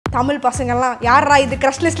தமிழ் பசங்கள்லாம் யாரா இது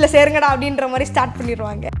கிரஷ் லிஸ்ட்ல சேருங்கடா அப்படின்ற மாதிரி ஸ்டார்ட்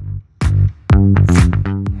பண்ணிடுவாங்க.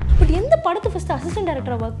 பட் எந்த படத்துக்கு ஃபர்ஸ்ட் அசிஸ்டன்ட்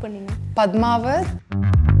டைரக்டரா ஒர்க் பண்ணீங்க? padmavati,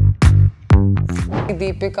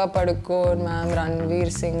 Deepika Padukone ma'am,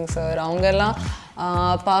 Ranveer Singh sir அவங்கெல்லாம்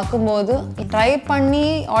பார்க்கும்போது ட்ரை பண்ணி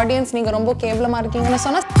ஆடியன்ஸ் நீங்கள் ரொம்ப கேவலமாக இருக்கீங்கன்னு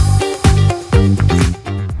சொன்னால்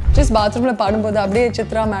ஜஸ்ட் பாத்ரூமில் பாடும்போது அப்படியே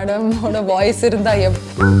சித்ரா மேடமோட வாய்ஸ் இருந்தால்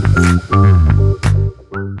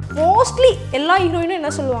மோஸ்ட்லி எல்லா ஹீரோயினும்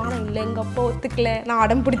என்ன சொல்லுவாங்கன்னா இல்லை எங்கள் அப்பா ஒத்துக்கல நான்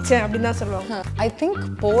அடம் பிடிச்சேன் அப்படின்னு தான் சொல்லுவாங்க. ஐ திங்க்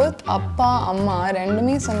போத் அப்பா அம்மா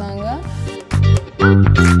ரெண்டுமே சொன்னாங்க.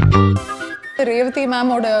 ரேவதி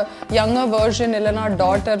மேமோட யங்கர் வெர்ஷன் இல்லைனா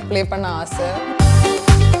டாட்டர் ப்ளே பண்ண ஆசை.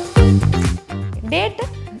 டேட்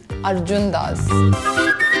அர்ஜுன் தாஸ்.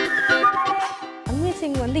 ரன்வீர்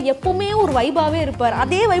சிங் வந்து எப்பவுமே ஒரு வைபாவே இருப்பார்,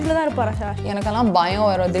 அதே வைப்ல தான் இருப்பாரா சார்? எனக்கெல்லாம் பயம்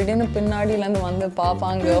வரும், திடீர்னு பின்னாடியிலேருந்து வந்து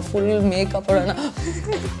பார்ப்பாங்க ஃபுல் மேக்கப்போட.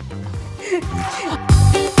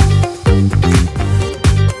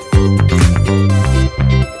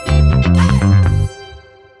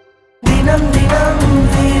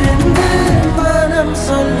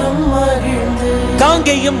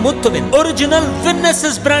 காங்கேயம் முத்துவின் ஒரிஜினல்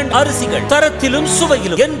வின்னசஸ் பிராண்ட் அரிசிகள் தரத்திலும்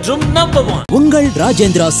சுவையிலும் என்றும் நம்பர் 1. உங்கள்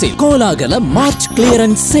Rajendra sale கோலாகல March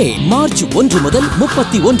clearance sale March 1 முதல்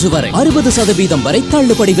 31 வரை 60% வரை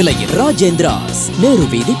தள்ளுபடி விலையில். ராஜேந்திராஸ், நேரு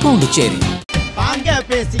வீதி, பாண்டிச்சேரி.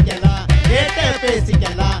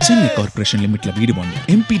 சென்னை கார்ப்பரேஷன் லிமிட்ல வீடு வாங்க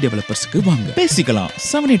எம்பி டெவலப்பர்ஸ்க்கு வாங்க பேசிக்கலாம்.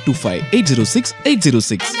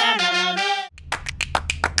 7825-806-806.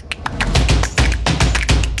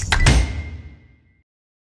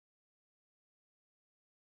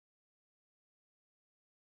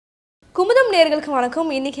 குமுதம் நேயர்களுக்கு வணக்கம்.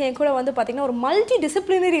 இன்றைக்கி என் கூட வந்து பார்த்திங்கன்னா ஒரு மல்டி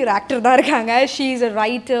டிசிப்ளினரி ஒரு ஆக்டர் தான் இருக்காங்க. She is a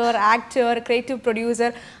writer, actor, creative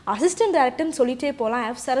producer, assistant டைரக்டர்னு சொல்லிட்டே போகலாம். I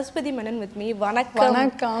have Saraswathi Menon with me. வணக்கம்.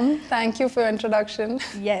 வணக்கம். Thank you for introduction.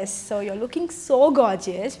 S, so you are looking so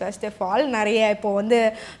gorgeous. First of all நிறைய இப்போ வந்து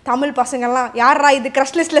தமிழ் பசங்கள்லாம் யாரா இது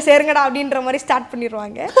கிரஷ் லிஸ்ட்டில் சேருங்கடா அப்படின்ற மாதிரி ஸ்டார்ட்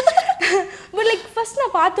பண்ணிடுவாங்க. பட் லைக் ஃபர்ஸ்ட்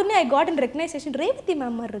நான் பார்த்தோன்னே I got in recognition Revathi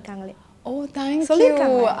ma'am மாதிரி இருக்காங்களே. ஓ தேங்க்யூ.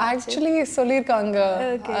 ஆக்சுவலி சொல்லியிருக்காங்க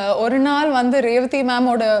ஒரு நாள் வந்து ரேவதி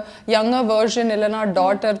மேமோட யங்கர் வெர்ஷன் இல்லைனா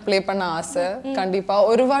டாட்டர் ப்ளே பண்ண ஆசை. கண்டிப்பா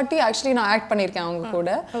ஒரு வாட்டி ஆக்சுவலி நான் ஆக்ட் பண்ணியிருக்கேன் அவங்க கூட.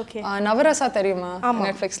 நவரசா தெரியுமா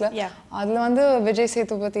நெட்ஃப்ளிக்ஸ்ல? அதுல வந்து விஜய்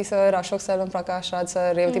சேதுபதி சார், அசோக் செல்வம், பிரகாஷ் ராஜ்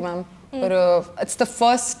சார், ரேவதி மேம் ஒரு it's the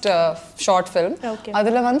first short film.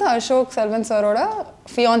 அதுல வந்து அசோக் செல்வன் சாரோட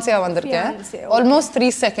ஃபியான்சியா வந்திருக்கேன் ஆல்மோஸ்ட் 3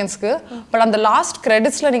 செகண்ட்ஸ்க்கு. பட் அந்த லாஸ்ட்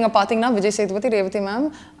கிரெடிட்ஸ்ல நீங்க பாத்தீங்கன்னா விஜய் சேதுபதி, ரேவதி மேம்,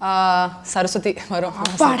 சரஸ்வதி வரும்.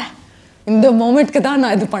 இந்த மூமெண்ட்க்கு தான்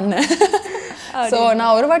நான் இது பண்ணேன். ஸோ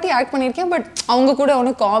நான் ஒரு வாட்டி ஆக்ட் பண்ணியிருக்கேன். பட் அவங்க கூட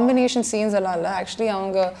ஒன்றும் காம்பினேஷன் சீன்ஸ் எல்லாம் இல்லை. ஆக்சுவலி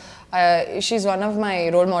அவங்க she is one of my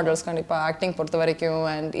role models கண்டிப்பாக ஆக்டிங் பொறுத்த வரைக்கும்.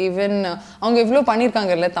 அண்ட் ஈவன் அவங்க இவ்வளோ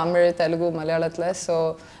பண்ணியிருக்காங்க இல்லை தமிழ், தெலுங்கு, மலையாளத்தில். ஸோ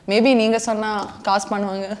மேபி நீங்கள் சொன்னால் காசு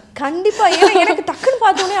பண்ணுவாங்க கண்டிப்பாக. ஏன்னா எனக்கு டக்குன்னு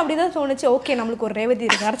பார்த்தோன்னே அப்படி தான் தோணுச்சு, ஓகே நம்மளுக்கு ஒரு ரேவதி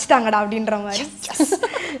அரைச்சிட்டாங்கடா அப்படின்ற மாதிரி.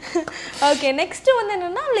 ஓகே, நெக்ஸ்ட்டு வந்து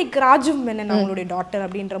என்னென்னா லைக் ராஜு மேனன் அவங்களுடைய டாக்டர்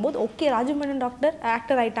அப்படின்ற போது okay Raju Menon doctor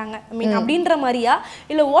actor ஆகிட்டாங்க ஐ மீன் அப்படின்ற மாதிரியா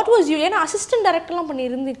இல்லை வாட் வாஸ் யூ? ஏன்னா அசிஸ்டன்ட் டைரக்டர்லாம் பண்ணி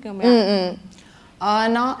இருந்திருக்கோமே.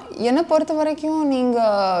 நான் என்னை பொறுத்த வரைக்கும்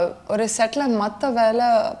நீங்கள் ஒரு செட்டில் மற்ற வேலை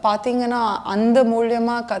பார்த்தீங்கன்னா அந்த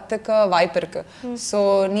மூலியமாக கற்றுக்க வாய்ப்பு இருக்குது. ஸோ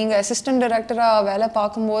நீங்கள் அசிஸ்டன்ட் டைரக்டராக வேலை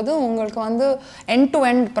பார்க்கும்போது உங்களுக்கு வந்து எண்ட் டு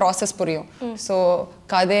எண்ட் ப்ராசஸ் புரியும். ஸோ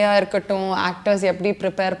கதையாக இருக்கட்டும், ஆக்டர்ஸ் எப்படி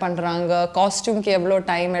ப்ரிப்பேர் பண்ணுறாங்க, காஸ்டியூம்க்கு எவ்வளோ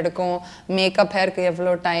டைம் எடுக்கும், மேக்கப் ஹேருக்கு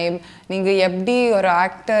எவ்வளோ டைம், நீங்கள் எப்படி ஒரு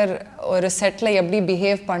ஆக்டர் ஒரு செட்டில் எப்படி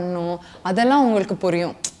பிஹேவ் பண்ணணும், அதெல்லாம் உங்களுக்கு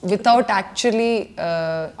புரியும். வித்தவுட் ஆக்சுவலி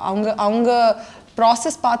அவங்க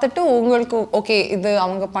ப்ராசஸ் பார்த்துட்டு உங்களுக்கு ஓகே இது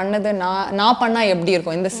அவங்க பண்ணது நான் பண்ணால் எப்படி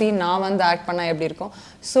இருக்கும், இந்த சீன் நான் வந்து ஆக்ட் பண்ணால் எப்படி இருக்கும்.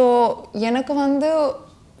 ஸோ எனக்கு வந்து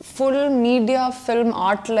ஃபுல் மீடியா ஃபில்ம்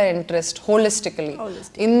ஆர்ட்டில் இன்ட்ரெஸ்ட் ஹோலிஸ்டிக்கலி.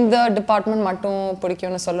 இந்த டிபார்ட்மெண்ட் மட்டும்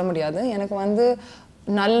பிடிக்கும்னு சொல்ல முடியாது. எனக்கு வந்து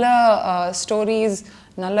நல்ல ஸ்டோரிஸ்,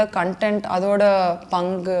 நல்ல கண்டென்ட், அதோட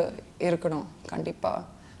பங்கு இருக்கணும் கண்டிப்பாக.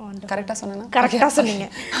 கரெக்டாக சொன்னேன்னா? கரெக்டாக சொன்னீங்க.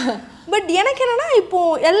 பட் எனக்கு என்னன்னா இப்போ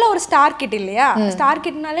எல்லாம் ஒரு ஸ்டார் கிட் இல்லையா, ஸ்டார்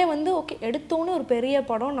கிட்னாலே வந்து ஓகே எடுத்தோன்னு ஒரு பெரிய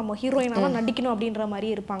படம் நம்ம ஹீரோயினாலாம் நடிக்கணும் அப்படின்ற மாதிரி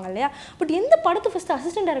இருப்பாங்க இல்லையா. பட் எந்த படத்துக்கு ஃபர்ஸ்ட்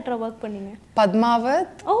அசிஸ்டன்ட் டைரக்டராக ஒர்க் பண்ணீங்க?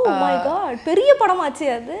 padmavati. ஓ மை காட், பெரிய படமாச்சு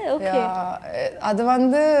அது. ஓகே, அது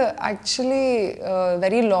வந்து actually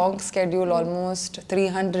very long schedule, almost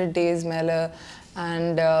 300 days மேலே.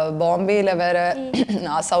 அண்ட் பாம்பேயில் வேற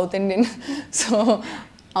நான் சவுத் இண்டியன். ஸோ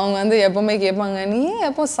அவங்க வந்து எப்பவுமே கேட்பாங்க நீ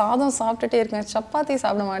எப்போ சாதம் சாப்பிட்டுட்டே இருக்கேன் சப்பாத்தி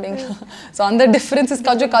சாப்பிட மாட்டேங்களா ஸோ அந்த டிஃப்ரென்சஸ்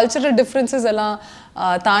கொஞ்சம் கல்ச்சரல் டிஃப்ரென்சஸ் எல்லாம்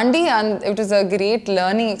தாண்டி and it is a great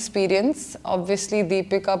learning experience obviously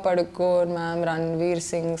Deepika Padukone ma'am Ranveer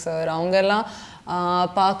Singh sir அவங்கெல்லாம்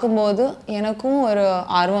பார்க்கும்போது எனக்கும் ஒரு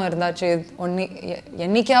ஆர்வம் இருந்தாச்சு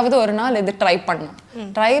என்னைக்காவது ஒரு நாள் இது ட்ரை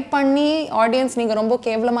பண்ணி ஆடியன்ஸ் நீங்கள் ரொம்ப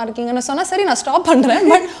கேவலமாக இருக்கீங்கன்னு சொன்னால் சரி நான் ஸ்டாப் பண்ணுறேன்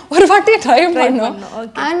பட் ஒரு வாட்டி ட்ரை பண்ணோம்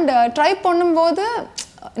அண்ட் ட்ரை பண்ணும்போது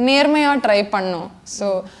நேர்மையாக ட்ரை பண்ணோம் ஸோ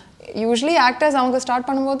யூஸ்வலி ஆக்டர்ஸ் அவங்க ஸ்டார்ட்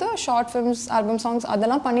பண்ணும்போது ஷார்ட் ஃபிலிம்ஸ் ஆல்பம் சாங்ஸ்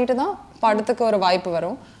அதெல்லாம் பண்ணிட்டு தான் படத்துக்கு ஒரு வாய்ப்பு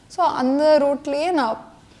வரும் ஸோ அந்த ரூட்லேயே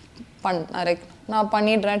நான்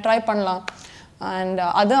பண்ணிடுறேன் ட்ரை பண்ணலாம் and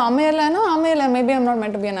அது அமையல maybe I'm not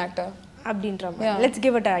meant to be an actor அப்படின்ற மாதிரி let's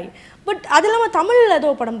give it a try but அது இல்லாம தமிழ்ல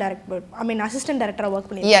ஏதோ படம் டைரக்ட் ஐ மீன் அசிஸ்டன்ட் டைரக்டரா வர்க்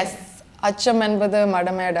பண்ணிருக்கீங்க எஸ் அச்சம் என்பது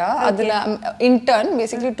மடமேடா அதுல இன்டர்ன்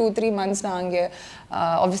பேசிக்கலி 2-3 months நான் அங்கே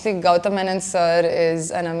obviously Gautham Menon sir is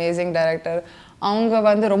an amazing director அவங்க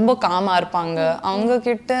வந்து ரொம்ப காமா இருப்பாங்க அவங்க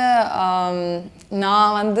கிட்ட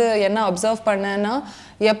நான் வந்து என்ன அப்சர்வ் பண்ணேன்னா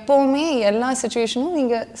எப்பவுமே எல்லா சிச்சுவேஷனும்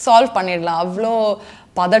நீங்க சால்வ் பண்ணிடலாம் அவ்வளோ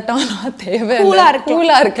பதட்டம்லாம் தேவை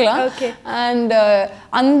கூலா இருக்கலாம் அண்ட்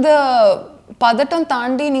அந்த பதட்டம்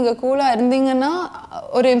தாண்டி நீங்க கூலா இருந்தீங்கன்னா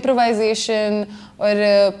ஒரு இம்ப்ரூவைசேஷன் ஒரு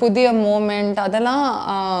புதிய மூமெண்ட் அதெல்லாம்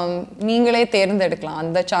நீங்களே தேர்ந்தெடுக்கலாம்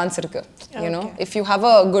அந்த சான்ஸ் இருக்கு you know if you have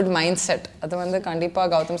a good mind set அது வந்து கண்டிப்பா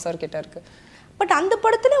கௌதம் சார் கிட்ட இருக்கு பட் அந்த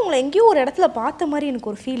படத்துல உங்களை எங்கேயோ ஒரு இடத்துல பார்த்த மாதிரி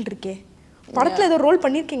எனக்கு ஒரு ஃபீல் இருக்கே படத்துல ஏதோ ரோல்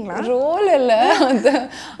பண்ணிருக்கீங்களா ரோல் இல்ல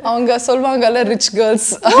அவங்க சொல்வாங்கல்ல ரிச் கேர்ள்ஸ்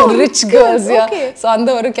சோ அந்த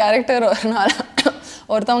ஒரு கேரக்டர் ஒரு நாள்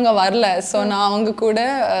ஒருத்தவங்க வரல ஸோ நான் அவங்க கூட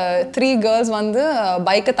 3 கேர்ள்ஸ் வந்து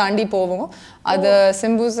பைக்கை தாண்டி போவோம் அது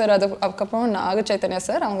சிம்பு சார் அதுக்கப்புறம் நாக சைத்தன்யா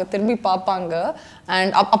சார் அவங்க திரும்பி பார்ப்பாங்க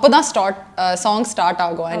அண்ட் அப்போ தான் சாங் ஸ்டார்ட்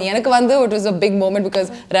ஆகும் அண்ட் எனக்கு வந்து it was a big moment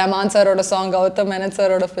because Rahman சாரோட சாங் கௌதம் மேனன்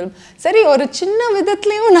சாரோட ஃபிலிம் சரி ஒரு சின்ன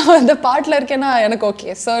விதத்துலேயும் நான் அந்த பாட்டில் இருக்கேன்னா எனக்கு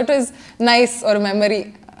okay so it was nice ஒரு மெமரி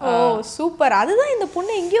ஓ சூப்பர் அதுதான் இந்த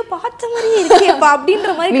பொண்ணு எங்கேயோ பார்த்த மாதிரி இருக்கேப்பா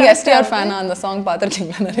அப்படின்ற மாதிரி நீங்க STR ஃபேனா அந்த சாங்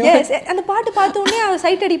பார்த்திருக்கீங்களா நிறைய எஸ் அந்த பாட்டு பார்த்த உடனே அவ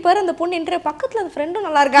சைட் அடிப்பார் அந்த பொண்ணு என்ற பக்கத்துல அந்த ஃப்ரெண்டும்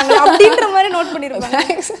நல்லா இருக்காங்க அப்படின்ற மாதிரி நோட்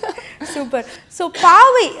பண்ணிருப்பாங்க சூப்பர் சோ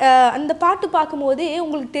பாவை அந்த பாட்டு பார்க்கும்போது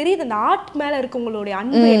உங்களுக்கு தெரியுது அந்த ஆர்ட் மேல இருக்க உங்களுடைய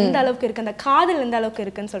அன்பு எந்த அளவுக்கு இருக்கு அந்த காதல் எந்த அளவுக்கு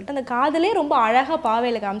இருக்குன்னு சொல்லிட்டு அந்த காதலே ரொம்ப அழகா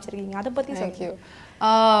பாவையில காமிச்சிருக்கீங்க அதை பத்தி சொல்லுங்க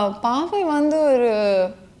பாவை வந்து ஒரு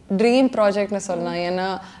ட்ரீம் ப்ராஜெக்ட்னு சொல்லலாம் ஏன்னா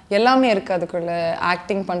எல்லாமே இருக்குது அதுக்குள்ளே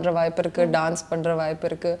ஆக்டிங் பண்ணுற வாய்ப்பு இருக்குது டான்ஸ் பண்ணுற வாய்ப்பு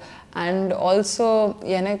இருக்குது அண்ட் ஆல்சோ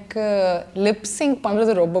எனக்கு லிப்ஸிங்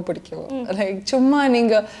பண்ணுறது ரொம்ப பிடிக்கும் லைக் சும்மா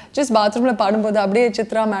நீங்கள் ஜஸ்ட் பாத்ரூமில் பாடும்போது அப்படியே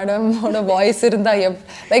சித்ரா மேடமோட வாய்ஸ் இருந்தால்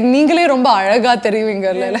லைக் நீங்களே ரொம்ப அழகாக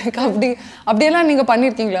தெரிவிங்கல்ல லைக் அப்படியெல்லாம் நீங்கள்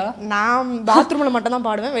பண்ணியிருக்கீங்களா நான் பாத்ரூமில் மட்டும் தான்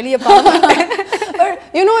பாடுவேன் வெளியே பாட மாட்டேன்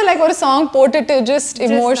you know like ஒரு சாங் போட்டுட்டு just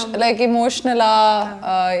emotionally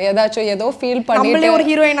ஏதாச்சும் ஏதோ ஃபீல் பண்ணிட்டு நம்மளே ஒரு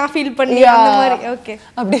ஹீரோயினா ஃபீல் பண்ணி அந்த மாதிரி ஓகே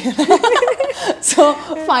அப்படி so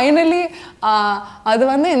finally அது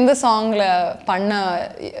வந்து இந்த சாங்ல பண்ண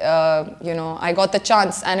you know I got the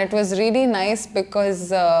chance and it was really nice because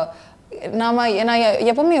நான்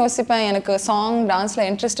எப்பவுமே யோசிப்பேன் எனக்கு சாங் டான்ஸ்ல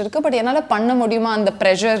இன்ட்ரெஸ்ட் இருக்கு பட் என்னால் பண்ண முடியுமா அந்த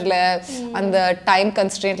ப்ரெஷர்ல அந்த time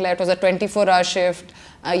கன்ஸ்ட்ரெயின்ட்ல it was a 24-hour shift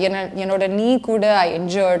என்னோட நீ கூட I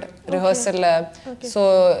enjoyed ரிஹர்சல்ல so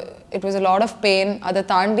it was a lot of pain அதை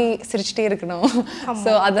தாண்டி சிரிச்சிட்டே இருக்கணும்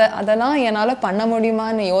ஸோ அதெல்லாம் என்னால் பண்ண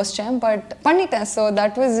முடியுமான்னு யோசித்தேன் பட் பண்ணிட்டேன் so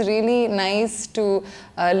that was really nice to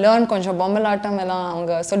learn கொஞ்சம் பொம்மலாட்டம் எல்லாம்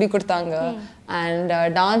அவங்க சொல்லி கொடுத்தாங்க அண்ட்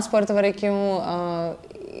டான்ஸ் பொறுத்த வரைக்கும்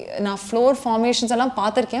நான் ஃப்ளோர் ஃபார்மேஷன்ஸ் எல்லாம்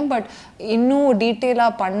பார்த்துருக்கேன் பட் இன்னும்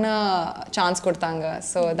டீட்டெயிலாக பண்ண சான்ஸ் கொடுத்தாங்க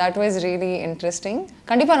so that was really interesting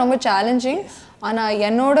கண்டிப்பாக ரொம்ப சேலஞ்சிங் ஆனால்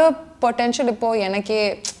என்னோட பொட்டென்ஷியல் இப்போது எனக்கே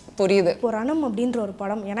புரியுது இப்போ ரணம் அப்படின்ற ஒரு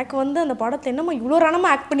படம் எனக்கு வந்து அந்த படத்தில் என்னமோ இவ்வளோ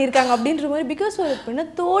ரணமாக ஆக்ட் பண்ணியிருக்காங்க அப்படின்ற மாதிரி பிகாஸ் ஒரு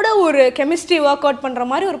பிணத்தோட ஒரு கெமிஸ்ட்ரி ஒர்க் அவுட் பண்ணுற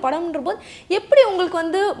மாதிரி ஒரு படம்ன்ற போது எப்படி உங்களுக்கு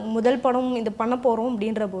வந்து முதல் படம் இது பண்ண போகிறோம்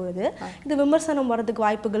அப்படின்ற பொழுது இது விமர்சனம் வரதுக்கு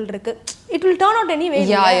வாய்ப்புகள் இருக்குது it will turn out any வே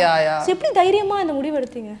எப்படி தைரியமாக இந்த முடிவு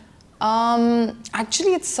எடுத்தீங்க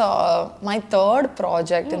Actually, it's my third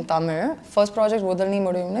project in Tamil. First project Vodalni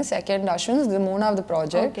Mudiyumnu, second Ashwin's, the மூணாவது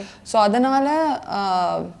project. So அதனால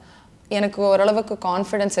எனக்கு ஓரளவுக்கு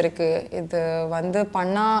கான்ஃபிடன்ஸ் இருக்கு இது வந்து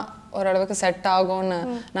பண்ணா ஓரளவுக்கு செட் ஆகும்னு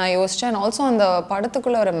நான் யோசிச்சேன் ஆல்சோ அந்த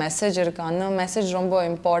படத்துக்குள்ள ஒரு மெசேஜ் இருக்கு அந்த மெசேஜ் ரொம்ப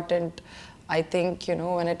important I think you know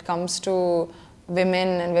when it comes to women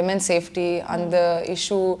and women's safety and the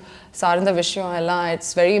issue சார்ந்த விஷயம் எல்லாம்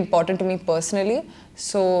it's very important to me personally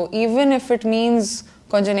so even if it means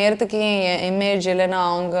கொஞ்ச நேரத்துக்கு என் இமேஜ் இல்லைன்னா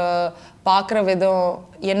அவங்க பார்க்குற விதம்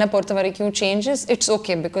என்னை பொறுத்த வரைக்கும் changes it's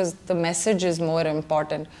okay because the message is more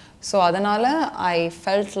important so அதனால் I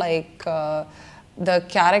felt like the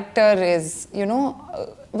character is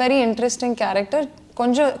very interesting character.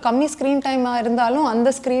 கொஞ்சம் கம்மி ஸ்க்ரீன் டைமாக இருந்தாலும் அந்த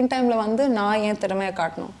ஸ்க்ரீன் டைமில் வந்து நான் என் திறமையை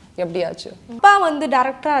காட்டணும் எப்படியாச்சு. அப்பா வந்து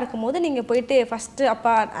டேரக்டராக இருக்கும்போது நீங்கள் போயிட்டு ஃபஸ்ட்டு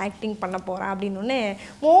அப்பா ஆக்டிங் பண்ண போகிறேன் அப்படின்னு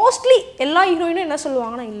மோஸ்ட்லி எல்லா ஹீரோயினும் என்ன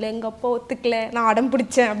சொல்லுவாங்கன்னா இல்லை எங்கள் அப்பா ஒத்துக்கல நான் அடம்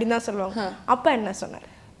பிடிச்சேன் அப்படின்னு தான் சொல்லுவாங்க. அப்பா என்ன சொன்னார்?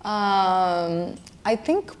 ஐ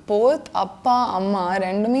திங்க் போத் அப்பா அம்மா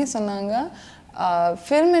ரெண்டுமே சொன்னாங்க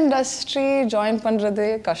ஃபில்ம் இண்டஸ்ட்ரி ஜாயின் பண்ணுறது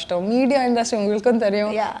கஷ்டம், மீடியா இண்டஸ்ட்ரி உங்களுக்கும்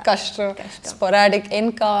தெரியும் கஷ்டம், ஸ்பொராடிக்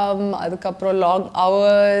இன்கம், அதுக்கப்புறம் லாங்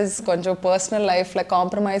ஹவர்ஸ், கொஞ்சம் பர்சனல் லைஃப்பில்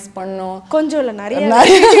காம்ப்ரமைஸ் பண்ணோம், கொஞ்சம் இல்லை நிறைய.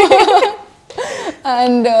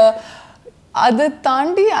 அண்ட் அதை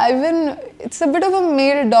தாண்டி it's a bit of a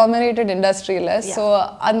மேல் டாமினேட்டட் இண்டஸ்ட்ரியில். ஸோ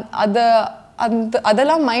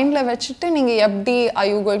அதெல்லாம் மைண்டில் வச்சுட்டு நீங்கள் எப்படி are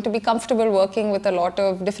you going to be comfortable working with a lot of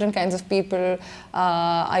different kinds of people,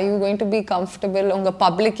 are you going to be comfortable உங்கள்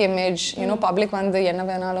பப்ளிக் இமேஜ் பப்ளிக் வந்து என்ன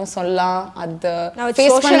வேணாலும் சொல்லலாம், அதை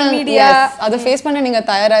ஃபேஸ் பண்ண அதை ஃபேஸ் பண்ண நீங்கள்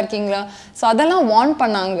தயாராக இருக்கீங்களா? ஸோ அதெல்லாம் வார்ன்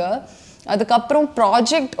பண்ணாங்க. அதுக்கப்புறம்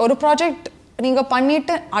ஒரு ப்ராஜெக்ட் நீங்கள்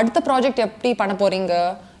பண்ணிவிட்டு அடுத்த ப்ராஜெக்ட் எப்படி பண்ண போகிறீங்க,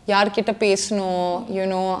 யார்கிட்ட பேசணும்,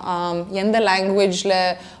 எந்த லாங்குவேஜில்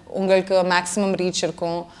உங்களுக்கு மேக்ஸிமம் ரீச்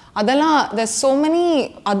இருக்கும், அதெல்லாம் there's so many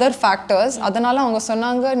other factors. அதனால அவங்க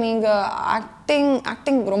சொன்னாங்க நீங்கள்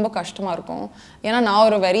ஆக்டிங் ரொம்ப கஷ்டமாக இருக்கும். ஏன்னா நான்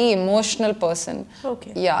ஒரு வெரி எமோஷ்னல் பர்சன்.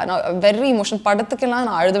 நான் வெரி எமோஷனல், படத்துக்கெல்லாம்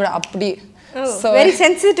நான் அழுதுவிட அப்படி. So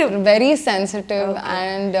very sensitive.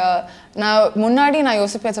 அண்ட் நான் முன்னாடி நான்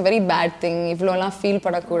யோசிப்பேன் it's a very bad thing, இவ்வளோலாம் ஃபீல்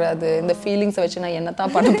பண்ணக்கூடாது, இந்த ஃபீலிங்ஸை வச்சு நான் என்ன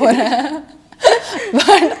தான் பண்ண போகிறேன்.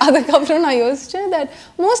 But அதுக்கப்புறம் நான் யோசிச்சேன் that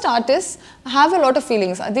most artists have a lot of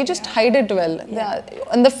feelings, they just hide it well.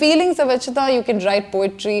 And the feelings வச்சு தான் you can write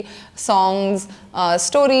poetry, songs,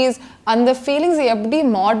 stories. அந்த feelings எப்படி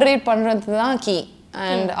moderate பண்ணுறது தான் key.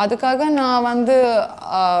 And அதுக்காக நான் வந்து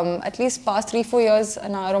at least past 3-4 years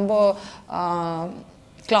நான் ரொம்ப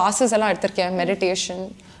classes எல்லாம் எடுத்திருக்கேன், meditation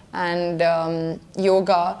and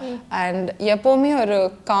yoga. And எப்போவுமே ஒரு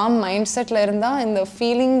காம் மைண்ட் செட்டில் இருந்தால் இந்த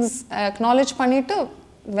ஃபீலிங்ஸ் அக்னாலேஜ் பண்ணிவிட்டு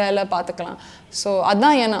வேலை பார்த்துக்கலாம். ஸோ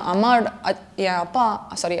அதான் என் அப்பா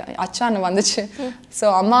அச்சான்னு வந்துச்சு. ஸோ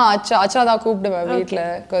அச்சா தான் கூப்பிடுவேன் வீட்டில்,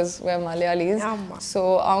 பிகாஸ் மலையாளிஸ். ஸோ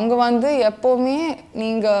அவங்க வந்து எப்போவுமே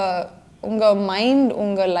நீங்கள் உங்கள் மைண்ட்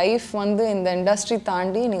உங்கள் லைஃப் வந்து இந்த இண்டஸ்ட்ரி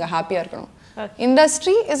தாண்டி நீங்கள் ஹாப்பியாக இருக்கணும்.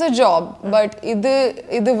 Industry is a job, but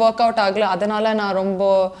இது ஒர்க் அவுட் ஆகலை, அதனால நான் ரொம்ப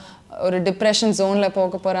ஒரு டிப்ரெஷன் ஜோனில்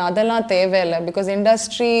போக போகிறேன், அதெல்லாம் தேவையில்லை. பிகாஸ்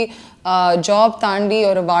இண்டஸ்ட்ரி ஜாப் தாண்டி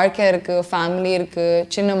ஒரு வாழ்க்கை இருக்குது, ஃபேமிலி இருக்குது,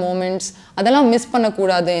 சின்ன மூமெண்ட்ஸ் அதெல்லாம் மிஸ்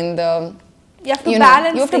பண்ணக்கூடாது. இந்த you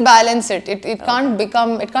have to balance it. It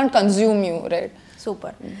can't consume you, right?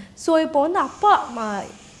 Super. So இப்போ வந்து அப்பா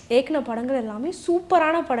ஏக்கின படங்கள் எல்லாமே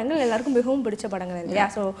சூப்பரான படங்கள், எல்லாருக்கும் மிகவும் பிடிச்ச படங்கள் இல்லையா?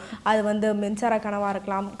 ஸோ அது வந்து மின்சார கனவாக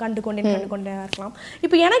இருக்கலாம், கண்டு கொண்டேன் இருக்கலாம்.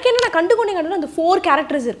 இப்போ எனக்கு என்னென்ன கண்டு கொண்டேன் அந்த 4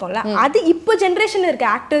 கேரக்டர்ஸ் இருக்கும்ல, அது இப்போ ஜென்ரேஷன் இருக்க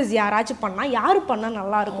ஆக்டர்ஸ் யாராச்சும் பண்ணால் யார் பண்ணால்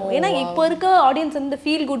நல்லா இருக்கும்? ஏன்னா இப்போ இருக்க ஆடியன்ஸ் வந்து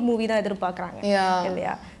ஃபீல் குட் மூவி தான் எதிர்பார்க்குறாங்க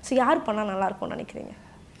இல்லையா? ஸோ யார் பண்ணால் நல்லா இருக்கும்னு நினைக்கிறீங்க?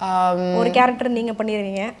 ஒரு கேரக்டர் நீங்கள்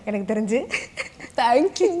பண்ணிடுவீங்க எனக்கு தெரிஞ்சு.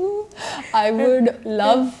 Thank you. I would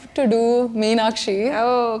love to do Meenakshi.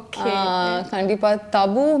 Okay. கண்டிப்பா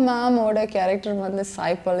தபு மேம் ஓட கேரக்டர் வந்து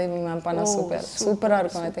சாய் பல்லவி மேம் பண்ண சூப்பரா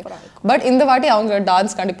இருக்கும் ஐ திங்க். பட் இந்த வாட்டி அவங்க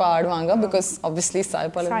டான்ஸ் கண்டிப்பா ஆடுவாங்க, because obviously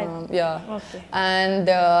Sai Pallavi ma'am. And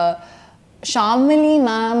Shamili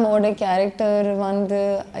ma'am ஓட கேரக்டர் வந்து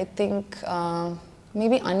ஐ திங்க்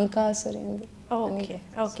மேபி அனிகா சரி.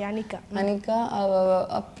 ஓகே அனிகா.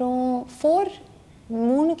 அப்புறம்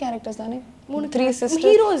 3 கேரக்டர்ஸ் தானே? 3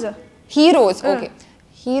 sisters. ஹீரோஸ். ஓகே,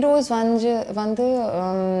 ஹீரோஸ் வந்து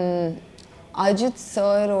அஜித்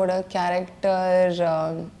சாரோட character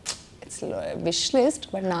it's wish list,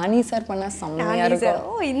 but Nani sir பண்ணா செம்மையா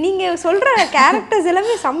இருக்கும். நீங்க சொல்ற கேரக்டர்ஸ்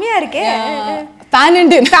எல்லாமே செம்மையா இருக்கே. pan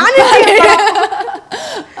Indian.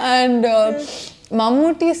 And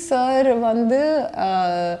Mammootty sir வந்து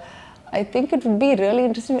I think it would be really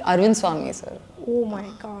interesting. Arjun Swami sir. Oh my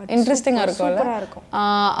god. Interesting இருக்கும்ல.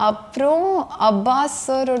 அப்புறம் அப்பாஸ்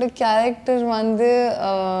சாரோட கேரக்டர் வந்து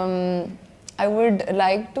I would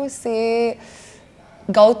like to say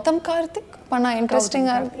Gautham Karthik பண்ணா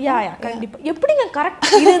இன்ட்ரெஸ்டிங்கா இருக்கும். யா கண்டிப்பா. எப்படிங்க கரெக்ட்,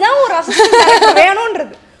 இதுதான் ஒரு அசிஸ்டன்ட்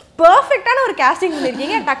வேணும்ன்றது பெர்ஃபெக்ட்டான ஒரு காஸ்டிங்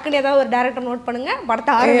பண்ணிருக்கீங்க. டக்குன்னு ஏதாவது ஒரு டைரக்டர் நோட் பண்ணுங்க,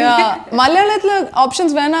 படத்தை ஆரம்பிங்க. மலையாளத்துல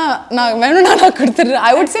ஆப்ஷன்ஸ் வேணும்னா நான் கொடுத்துறேன்.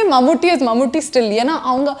 I would say Mammootty still. ஏன்னா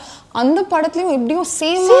அவங்க அந்த படத்துலயும் எப்படியும்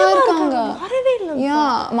சேமா இருக்காங்க.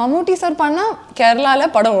 மம்முட்டி சார் பண்ணா கேரளால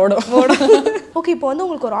படம் ஓடும். ஓகே, இப்போ வந்து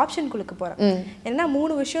உங்களுக்கு ஒரு ஆப்ஷன் கொடுக்க போறேன். என்ன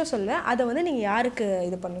 3 விஷயம் சொல்லுவேன், அதை வந்து நீங்க யாருக்கு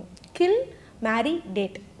இது பண்ணுங்க? கில், மேரி,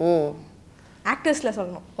 டேட். ஆக்டர்ஸ்ல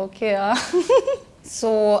சொல்லணும். ஓகேயா? So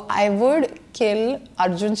I would kill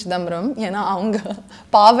Arjun Chidambaram. ஏன்னா அவங்க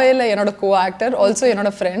பாவையில் என்னோட கோ ஆக்டர், ஆல்சோ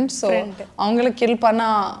என்னோட ஃப்ரெண்ட். ஸோ அவங்கள கில்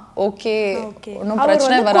பண்ணால் ஓகே, ஒன்றும்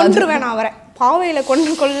பிரச்சனை வராது. கொன்றுவேன் அவரை, பாவையில்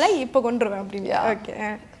கொள்ள இப்போ கொன்றுவேன் அப்படின்னு. ஓகே,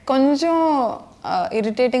 கொஞ்சம்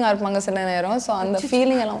இரிட்டேட்டிங்காக இருப்பாங்க சில நேரம். ஸோ அந்த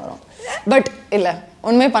ஃபீலிங் எல்லாம் வரும். பட் இல்லை,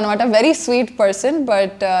 உண்மை பண்ண மாட்டேன். Very sweet person.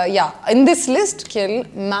 But yeah, in this list kill.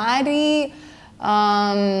 மேரி,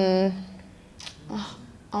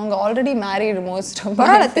 அவங்க ஆல்ரெடி மேரிட் மோஸ்ட்.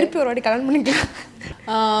 திருப்பி ஒரு வாட்டி கல்யாணம் பண்ணிக்கலாம்.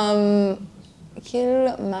 கில்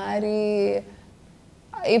மேரி.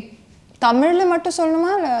 தமிழில் மட்டும்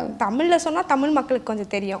சொல்லணுமா இல்லை? தமிழில் சொன்னால் தமிழ் மக்களுக்கு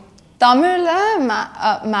கொஞ்சம் தெரியும். தமிழில்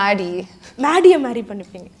மேடியை மேரி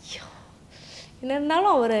பண்ணிப்பீங்க. என்ன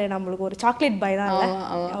இருந்தாலும் அவர் நம்மளுக்கு ஒரு சாக்லேட் பாய் தான்.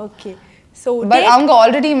 ஓகே, ஸோ பட் அவங்க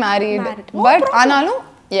ஆல்ரெடி மேரிட். பட் ஆனாலும்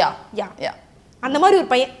அந்த மாதிரி ஒரு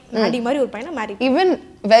பையன், மேடி மாதிரி ஒரு பையனை மேரி. Even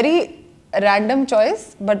very random choice,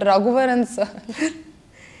 but Raghuvaran sir.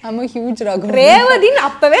 I'm a huge Raghuvaran. ரேவதின்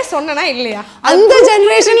அப்பவே சொன்னனா இல்லையா? அந்த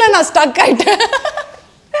ஜெனரேஷன்ல நான் ஸ்டக் ஆயிட்டேன்.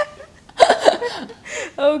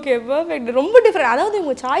 Okay, perfect. ரொம்ப டிஃபரெண்ட். அதாவது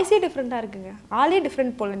உங்க சாய்ஸே டிஃபரெண்டா இருக்குங்க. ஆளே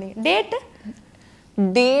டிஃபரெண்ட் போல. நீங்க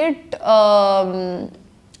டேட்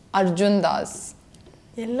அர்ஜுன் தாஸ்.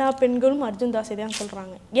 எல்லா பெண்களும் அர்ஜுன் தாஸை தான்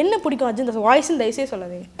சொல்றாங்க. என்ன பிடிக்கும் அர்ஜுன் தாஸ்? வாய்ஸ் தயவுசே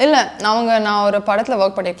சொல்லாதீங்க. இல்ல, நான் ஒரு படத்துல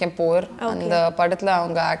ஒர்க் பண்ணியிருக்கேன் போர். அந்த படத்துல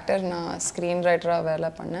அவங்க ஆக்டர், நான் ஸ்க்ரீன் ரைட்டரா வேலை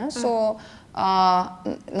பண்ணேன். ஸோ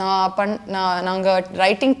நாங்கள்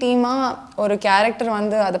ரைட்டிங் டீமாக ஒரு கேரக்டர்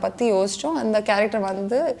வந்து அதை பற்றி யோசித்தோம். அந்த கேரக்டர்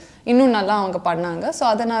வந்து இன்னும் நல்லா அவங்க பண்ணாங்க. ஸோ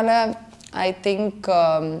அதனால் ஐ திங்க்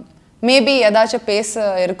மேபி ஏதாச்சும் பேச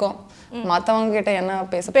இருக்கும். மற்றவங்க கிட்ட என்ன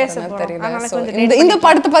பேச தெரியல. இந்த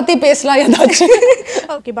படத்தை பற்றி பேசலாம் ஏதாச்சும்.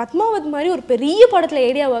 ஓகே, பத்மாவத் மாதிரி ஒரு பெரிய படத்தில்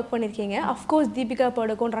ஏரியா ஒர்க் பண்ணியிருக்கீங்க. அஃப்கோர்ஸ் தீபிகா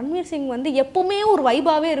படுகோன், ரன்வீர் சிங் வந்து எப்பவுமே ஒரு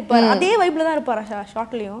வைபாவே இருப்பார். அதே வைப்ல தான் இருப்பார்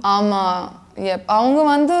ஷார்ட்லயும். ஆமாம், அவங்க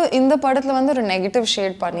வந்து இந்த படத்தில் வந்து ஒரு நெகட்டிவ்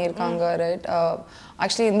ஷேட் பண்ணியிருக்காங்க. ரைட்,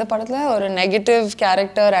 ஆக்சுவலி இந்த படத்தில் ஒரு நெகட்டிவ்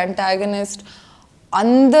கேரக்டர், ஆன்டாகனிஸ்ட்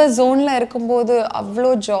அந்த ஜோனில் இருக்கும்போது அவ்வளோ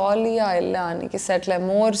ஜாலியாக இல்லை அன்றைக்கி settle.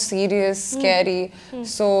 More serious, scary.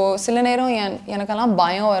 So சில நேரம் எனக்கெல்லாம்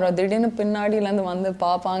பயம் வரும். திடீர்னு பின்னாடியிலேருந்து வந்து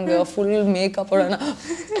பார்ப்பாங்க ஃபுல் மேக்கப்போட.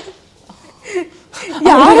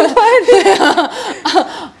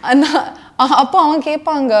 அப்போ அவன்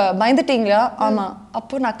கேட்பாங்க, பயந்துட்டீங்களா? ஆமாம்.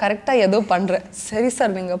 அப்போ நான் கரெக்டாக ஏதோ பண்ணுறேன். சரி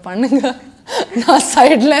சார், நீங்கள் பண்ணுங்க, நான்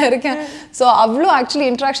சைடில் இருக்கேன். ஸோ அவ்வளோ ஆக்சுவலி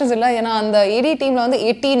இன்ட்ராக்ஷன்ஸ் இல்லை. ஏன்னா அந்த ஏடி டீமில் வந்து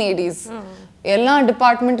 18 ADs, எல்லா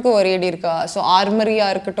டிபார்ட்மெண்ட்டுக்கும் ஒரு ஏடி இருக்கா. ஸோ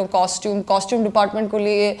ஆர்மரியாக இருக்கட்டும், costume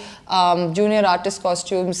டிபார்ட்மெண்ட்குள்ளேயே junior artist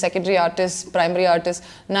costume, secondary artist, primary artist,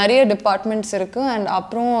 நிறைய டிபார்ட்மெண்ட்ஸ் இருக்குது. அண்ட்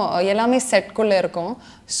அப்புறம் எல்லாமே செட்குள்ளே இருக்கும்.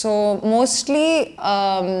 ஸோ மோஸ்ட்லி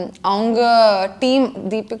அவங்க டீம்,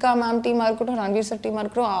 தீபிகா மேம் டீமாக இருக்கட்டும், ரன்வீர் சார் டீமாக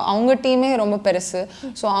இருக்கட்டும், அவங்க டீமே ரொம்ப பெருசு.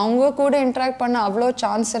 ஸோ அவங்க கூட இன்ட்ராக்ட் பண்ண அவ்வளோ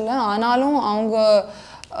சான்ஸ் இல்லை. ஆனாலும் அவங்க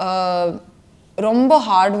ரொம்ப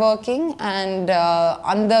ஹார்ட் ஒர்க்கிங். அண்ட்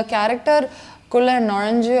அந்த கேரக்டர்க்குள்ளே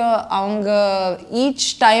நுழைஞ்சு அவங்க ஈச்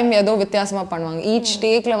டைம் ஏதோ வித்தியாசமாக பண்ணுவாங்க. ஈச்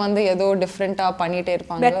டேக்கில் வந்து ஏதோ டிஃப்ரெண்ட்டாக பண்ணிகிட்டே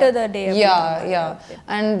இருப்பாங்க. Yeah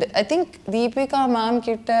and I think Deepika ma'am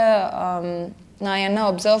கிட்ட நான் என்ன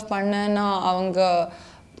அப்சர்வ் பண்ணேன்னா, அவங்க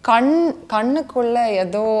கண்ணுக்குள்ளே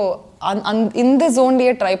ஏதோ இந்த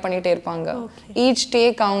ஜோன்லேயே ட்ரை பண்ணிகிட்டே இருப்பாங்க. ஈச்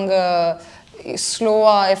டேக் அவங்க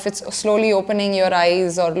slower, if it's slowly opening your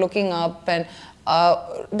eyes or looking up. And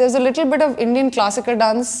there's a little bit of Indian classical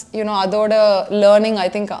dance, you know, adoda learning, I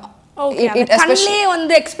think. It especially on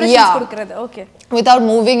the expressions kudukuradhu. Okay, without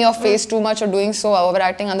moving your face too much or doing so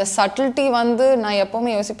overacting. And the subtlety vandu na eppome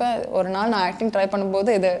yosipen, or naal na acting try பண்ணும்போது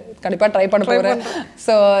இத கண்டிப்பா try பண்ண போறேன்.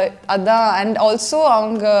 So அதான். And also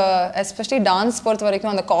அவங்க especially dance பொறுத்த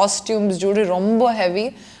வரைக்கும் அந்த costumes jewelry ரொம்ப heavy.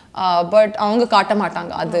 பட் அவங்க காட்ட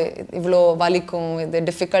மாட்டாங்க அது இவ்வளோ வலிக்கும், இது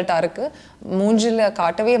டிஃபிகல்ட்டாக இருக்குது, மூஞ்சில்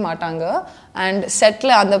காட்டவே மாட்டாங்க. அண்ட்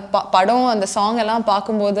செட்டில் அந்த படம், அந்த சாங் எல்லாம்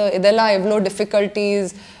பார்க்கும்போது இதெல்லாம் எவ்வளோ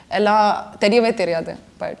டிஃபிகல்ட்டிஸ் எல்லாம் தெரியவே தெரியாது.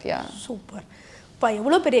 But yeah, super. இப்போ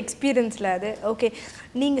எவ்வளோ பெரிய எக்ஸ்பீரியன்ஸில் அது. ஓகே,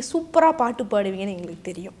 நீங்கள் சூப்பராக பாட்டு பாடுவீங்கன்னு எங்களுக்கு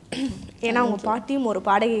தெரியும். ஏன்னா உங்கள் பாட்டியும் ஒரு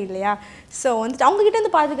பாடகை இல்லையா? ஸோ வந்துட்டு அவங்ககிட்ட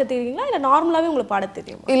இருந்து பாட்டு கற்றுக்கிறீங்களா இல்லை நார்மலாகவே உங்களுக்கு பாட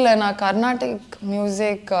தெரியும்? இல்லை, நான் கர்நாடிக்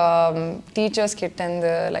மியூசிக் டீச்சர்ஸ்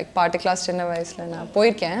கிட்டேருந்து லைக் பாட்டு கிளாஸ் சின்ன வயசில் நான்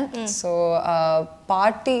போயிருக்கேன். ஸோ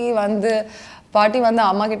பாட்டி வந்து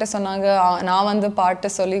அம்மா கிட்ட சொன்னாங்க, நான் வந்து பாட்டு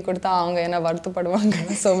சொல்லி கொடுத்தா அவங்க என்ன வருத்தப்படுவாங்க.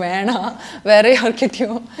 ஸோ வேணாம், வேற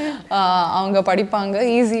யார்கிட்டையும் அவங்க படிப்பாங்க,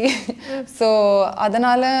 ஈஸி. ஸோ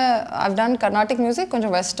அதனால் I've done கர்நாடிக் மியூசிக்,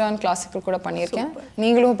 கொஞ்சம் வெஸ்டர்ன் கிளாசிக்கல் கூட பண்ணியிருக்கேன்.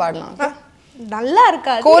 நீங்களும் பாடலாம். நல்லா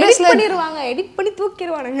இருக்கா? கோரஸ்ல பண்ணிடுவாங்க, எடிட் பண்ணி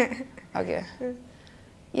தூக்கிடுவானுங்க. ஓகே.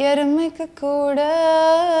 எருமைக்கு கூட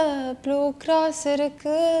ப்ளூ கிராஸ்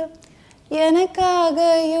இருக்கு, எனக்காக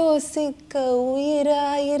யோசிக்க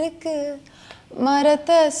உயிராயிருக்கு,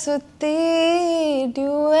 மரத்தை சுத்தி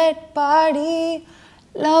டியூட் பாடி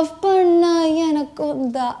லவ் பண்ண எனக்கும்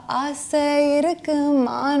தான் ஆசை இருக்கு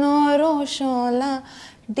மானோ ரோஷம்லாம்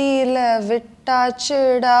டீல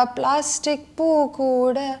விட்டாச்சுடா பிளாஸ்டிக் பூ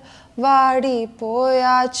கூட வாடி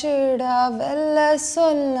போயாச்சுடா வெள்ள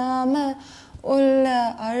சொல்லாம உள்ள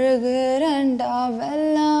அழுகுறண்டா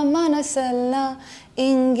வெள்ள மனசெல்லாம்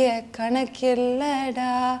இங்கே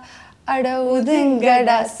கணக்கில்லடா அட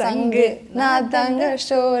உதுங்கடா சங்கு நான் தாங்க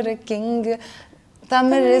shore king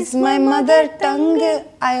Tamil is my mother tongue.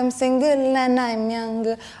 I am single and I am young.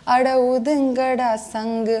 Ada udungada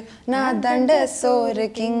sang na danda soru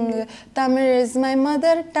king. Tamil is my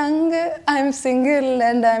mother tongue. I am single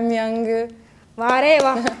and I am young. வாரே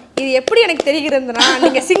வா இது எப்படி எனக்கு தெரிகிறதுனா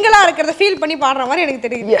நீங்க சிங்கிளா இருக்கிறத feel பண்ணி பாடுற மாதிரி எனக்கு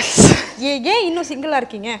தெரியுது. Yes. ஏன் இன்னும் சிங்கிளா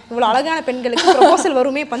இருக்கீங்க? இவ்வளவு அழகான பெண்களுக்கு ப்ரொபோசல்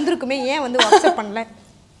வருமே வந்திருக்குமே ஏன் வந்து வாட்ஸ்அப் பண்ணல?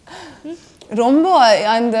 ரொம்ப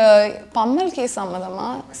அந்த பம்மல் கேஸ் சம்மதமா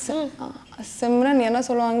சிம்ரன் என்ன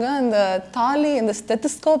சொல்லுவாங்க அந்த தாலி இந்த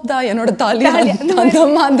ஸ்டெத்தஸ்கோப் தான் என்னோட தாலி அந்த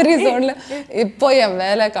மாதிரி சொல்ல இப்போ என்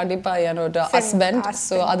வேலை கண்டிப்பா என்னோட ஹஸ்பண்ட்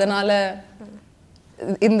ஸோ அதனால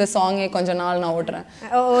இந்த சாங்கே கொஞ்ச நாள் நான் ஓட்டுறேன்.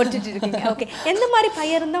 ஓட்டிட்டு இருக்கீங்க. ஓகே எந்த மாதிரி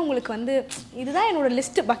பையன் இருந்தால் உங்களுக்கு வந்து இதுதான் என்னோட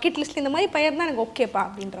லிஸ்ட் பக்கெட் லிஸ்ட் இந்த மாதிரி பையன் தான் எனக்கு ஓகேப்பா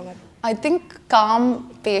அப்படின்ற மாதிரி? ஐ திங்க் காம்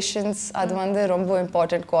பேஷன்ஸ் அது வந்து ரொம்ப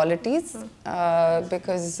இம்பார்ட்டன்ட் குவாலிட்டிஸ்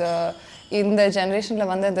பிகாஸ் இந்த ஜென்ரேஷனில்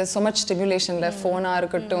வந்து அந்த so much ஸ்டிமுலேஷனில் ஃபோனாக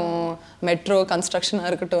இருக்கட்டும் மெட்ரோ கன்ஸ்ட்ரக்ஷனாக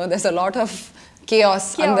இருக்கட்டும் there's a lot of chaos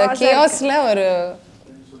அந்த chaosல ஒரு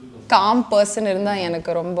காம் பர்சன் இருந்தால்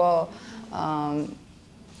எனக்கு ரொம்ப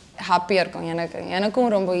ஹாப்பியாக இருக்கும் எனக்கும்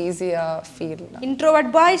ரொம்ப ஈஸியாக ஃபீல். இன்ட்ரோவர்ட்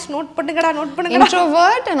பாய்ஸ் நோட் பண்ணுங்கடா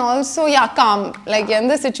introvert and also yeah com like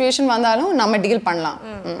எந்த சிச்சுவேஷன் வந்தாலும் நம்ம டீல் பண்ணலாம்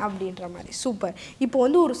அப்படின்ற மாதிரி. சூப்பர். இப்போ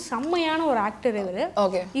வந்து ஒரு செம்மையான ஒரு ஆக்டர் இவர்.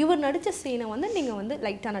 ஓகே இவர் நடித்த சீனை வந்து நீங்கள் வந்து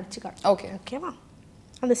லைட்டாக நடிச்சு காட்டு. ஓகே ஓகேவா?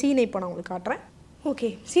 அந்த சீனை இப்போ நான் உங்களுக்கு காட்டுறேன். ஓகே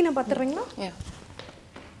சீனை பார்த்துடுறீங்களா?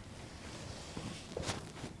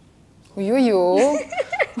 ஐயோ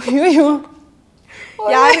ஐயோ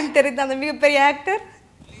யாருன்னு தெரியுது அந்த மிகப்பெரிய ஆக்டர்?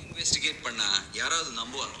 இன்வெஸ்டிகேட் பண்ணா யாராவது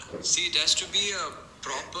நம்புவாங்களா? See, it has to be a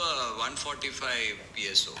proper 145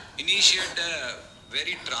 PSO. Initiate a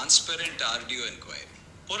very transparent RDO inquiry.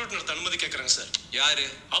 போராட்டம் அனுமதி கேட்குறாங்க சார். யாரு?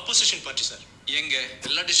 Opposition party sir. எங்க?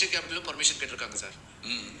 எல்லா டிஸ்ட்ரிக்ட் கேபிட்டலும் பர்மிஷன் கேட்டிருக்காங்க sir.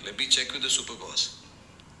 Let me check with the super boss.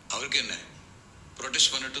 அவருக்கு என்ன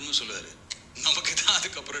ப்ரொடெஸ்ட் பண்ணட்டும்னு சொல்லுவாரு. நமக்கு தான்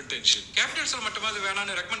அதுக்கப்புறம் டென்ஷன். கேபிட்டல்ஸில் மட்டுமாவது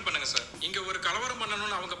வேணான்னு ரெக்கமெண்ட் பண்ணுங்க சார். இங்க ஒரு கலவரம்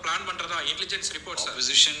பண்ணணும்னு அவங்க பிளான் பண்றதா intelligence report sir.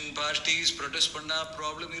 Opposition parties protest பண்ணா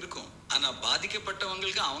ப்ராப்ளம் இருக்கும். ஆனா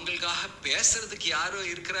பாதிக்கப்பட்டவங்களுக்கு அவங்களுக்காக பேசுறதுக்கு யாரோ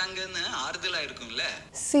இருக்கிறாங்கன்னு ஆறுதலா இருக்கும்ல.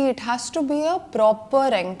 See, it has to be a proper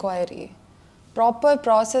enquiry. Proper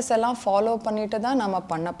process எல்லாம் ஃபாலோ பண்ணிட்டு தான் நம்ம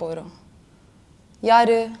பண்ண போகிறோம்.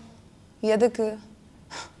 யாரு எதுக்கு?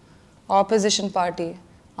 ஆப்போசிஷன் பார்ட்டி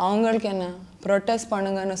அவங்களுக்கு என்ன ப்ரொட்டஸ்ட்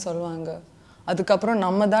பண்ணுங்கன்னு சொல்லுவாங்க. அதுக்கப்புறம்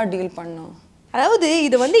நம்ம தான் டீல் பண்ணோம். அதாவது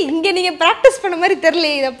இது வந்து இங்கே நீங்கள் ப்ராக்டிஸ் பண்ண மாதிரி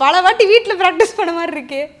தெரியல, இதை பல வாட்டி வீட்டில் ப்ராக்டிஸ் பண்ண மாதிரி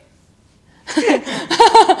இருக்கு.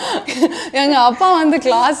 எங்க அப்பா வந்து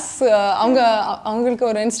கிளாஸ் அவங்களுக்கு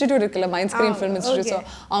ஒரு இன்ஸ்டிடியூட் இருக்குல்ல mind screen film institute. So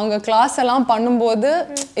அவங்க கிளாஸ் எல்லாம் பண்ணும்போது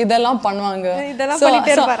இதெல்லாம் பண்ணுவாங்க.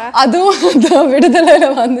 அதுவும் விடுதலையில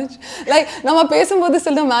வந்துச்சு. லைக் நம்ம பேசும்போது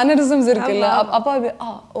சில மேனரிசம்ஸ் இருக்குல்ல அப்பா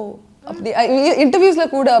ஓ அப்படி இன்டர்வியூஸ்ல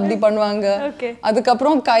கூட அப்படி பண்ணுவாங்க.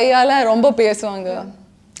 அதுக்கப்புறம் கையால ரொம்ப பேசுவாங்க.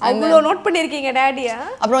 அவ்வளோ நோட் பண்ணியிருக்கீங்க டேடியா?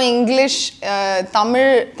 அப்புறம் இங்கிலீஷ்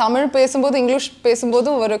தமிழ் பேசும்போது இங்கிலீஷ் பேசும்போது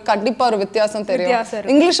ஒரு கண்டிப்பா ஒரு வித்தியாசம் தெரியும்.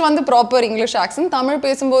 இங்கிலீஷ் வந்து ப்ராப்பர் இங்கிலீஷ் ஆக்சன்ட், தமிழ்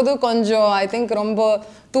பேசும்போது கொஞ்சம் ஐ திங்க் ரொம்ப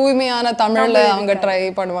தூய்மையான தமிழ்ல அவங்க ட்ரை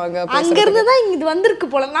பண்ணுவாங்க. அங்கிருந்து தான் இது வந்திருக்கு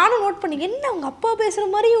போல. நானும் நோட் பண்ணி என்ன அவங்க அப்பா பேசுற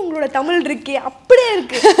மாதிரி உங்களோட தமிழ் இருக்கே அப்படியே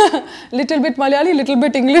இருக்கு. Little bit Malayali, little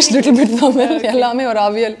bit English, little bit Tamil எல்லாமே ஒரு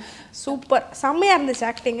அவியல். சூப்பர், செம்மையாக இருந்துச்சு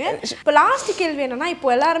ஆக்டிங்கு. இப்போ லாஸ்ட் கேள்வி என்னன்னா, இப்போ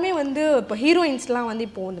எல்லாருமே வந்து இப்போ ஹீரோயின்ஸ்லாம் வந்து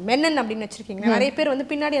இப்போ வந்து மென்னன் அப்படின்னு வச்சிருக்கீங்க, நிறைய பேர் வந்து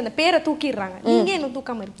பின்னாடி அந்த பேரை தூக்கிடுறாங்க. நீங்க என்ன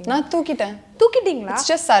தூக்காம இருக்கீங்க? நான் தூக்கிட்டேன். தூக்கிட்டீங்களா?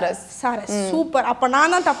 சரஸ். சூப்பர். அப்போ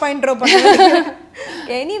நான் தான் தப்பா இன்ட்ரோ பண்ணேன்.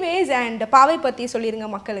 எனிவேஸ், அண்ட் பாவை பற்றி சொல்லிடுங்க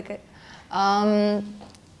மக்களுக்கு.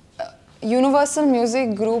 யூனிவர்சல்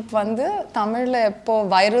மியூசிக் குரூப் வந்து தமிழில் இப்போ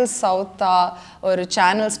வைரல் சவுத்தா ஒரு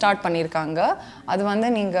சேனல் ஸ்டார்ட் பண்ணியிருக்காங்க. அது வந்து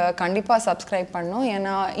நீங்கள் கண்டிப்பாக சப்ஸ்கிரைப் பண்ணணும்.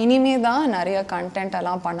 ஏன்னா இனிமே தான் நிறைய கண்டென்ட்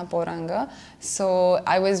எல்லாம் பண்ண போகிறாங்க. So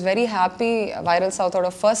I was very happy. Viral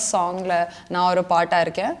சவுத்தோட first சாங்கில் நான் ஒரு பாட்டாக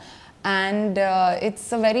இருக்கேன். And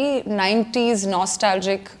it's a very 90s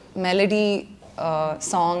nostalgic melody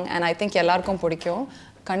song and I think எல்லாருக்கும் பிடிக்கும்.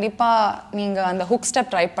 கண்டிப்பாக நீங்கள் அந்த ஹுக் ஸ்டெப்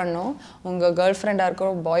ட்ரை பண்ணணும். உங்கள் கேர்ள் ஃப்ரெண்டாக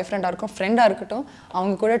இருக்கட்டும், பாய் ஃப்ரெண்டாக இருக்கட்டும், ஃப்ரெண்டாக இருக்கட்டும்,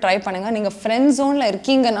 அவங்க கூட ட்ரை பண்ணுங்கள். நீங்கள் ஃப்ரெண்ட் ஜோனில்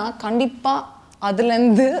இருக்கீங்கன்னா கண்டிப்பாக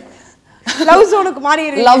அதுலேருந்து லவ் ஜோனுக்கு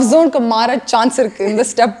மாறிடுறீங்க. லவ் ஜோனுக்கு மாற சான்ஸ் இருக்கு இந்த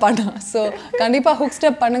ஸ்டெப் பண்ணா. ஸோ கண்டிப்பா ஹுக்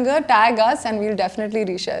ஸ்டெப் பண்ணுங்க, take us and we'll definitely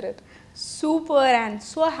reshare it. Super and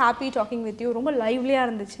so happy talking with you. ரொம்ப லைவ்லியா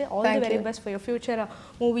இருந்துச்சு. All the very best for your future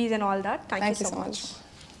movies and all that. Thank you so much.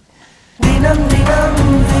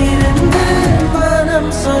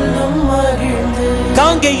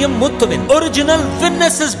 Kangeyam முத்துவின் original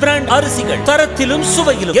வின்னசஸ் brand அரிசிகள் தரத்திலும்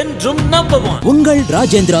சுவையிலும் என்றும் number 1. உங்கள்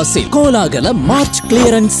Rajendra sale கோலாகல March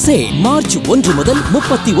clearance sale March 1 முதல்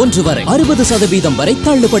 31 வரை 60% வரை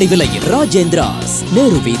தள்ளுபடி விலையில். ராஜேந்திராஸ்,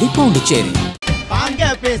 நேரு வீதி, பாண்டிச்சேரி.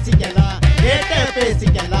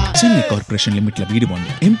 சென்னை கார்ப்பரேஷன் லிமிட்ல வீடு வாங்க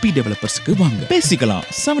MP டெவலப்பர்ஸ்க்கு வாங்க. பேசிக்கலாம்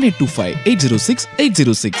 7825 806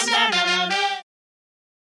 806.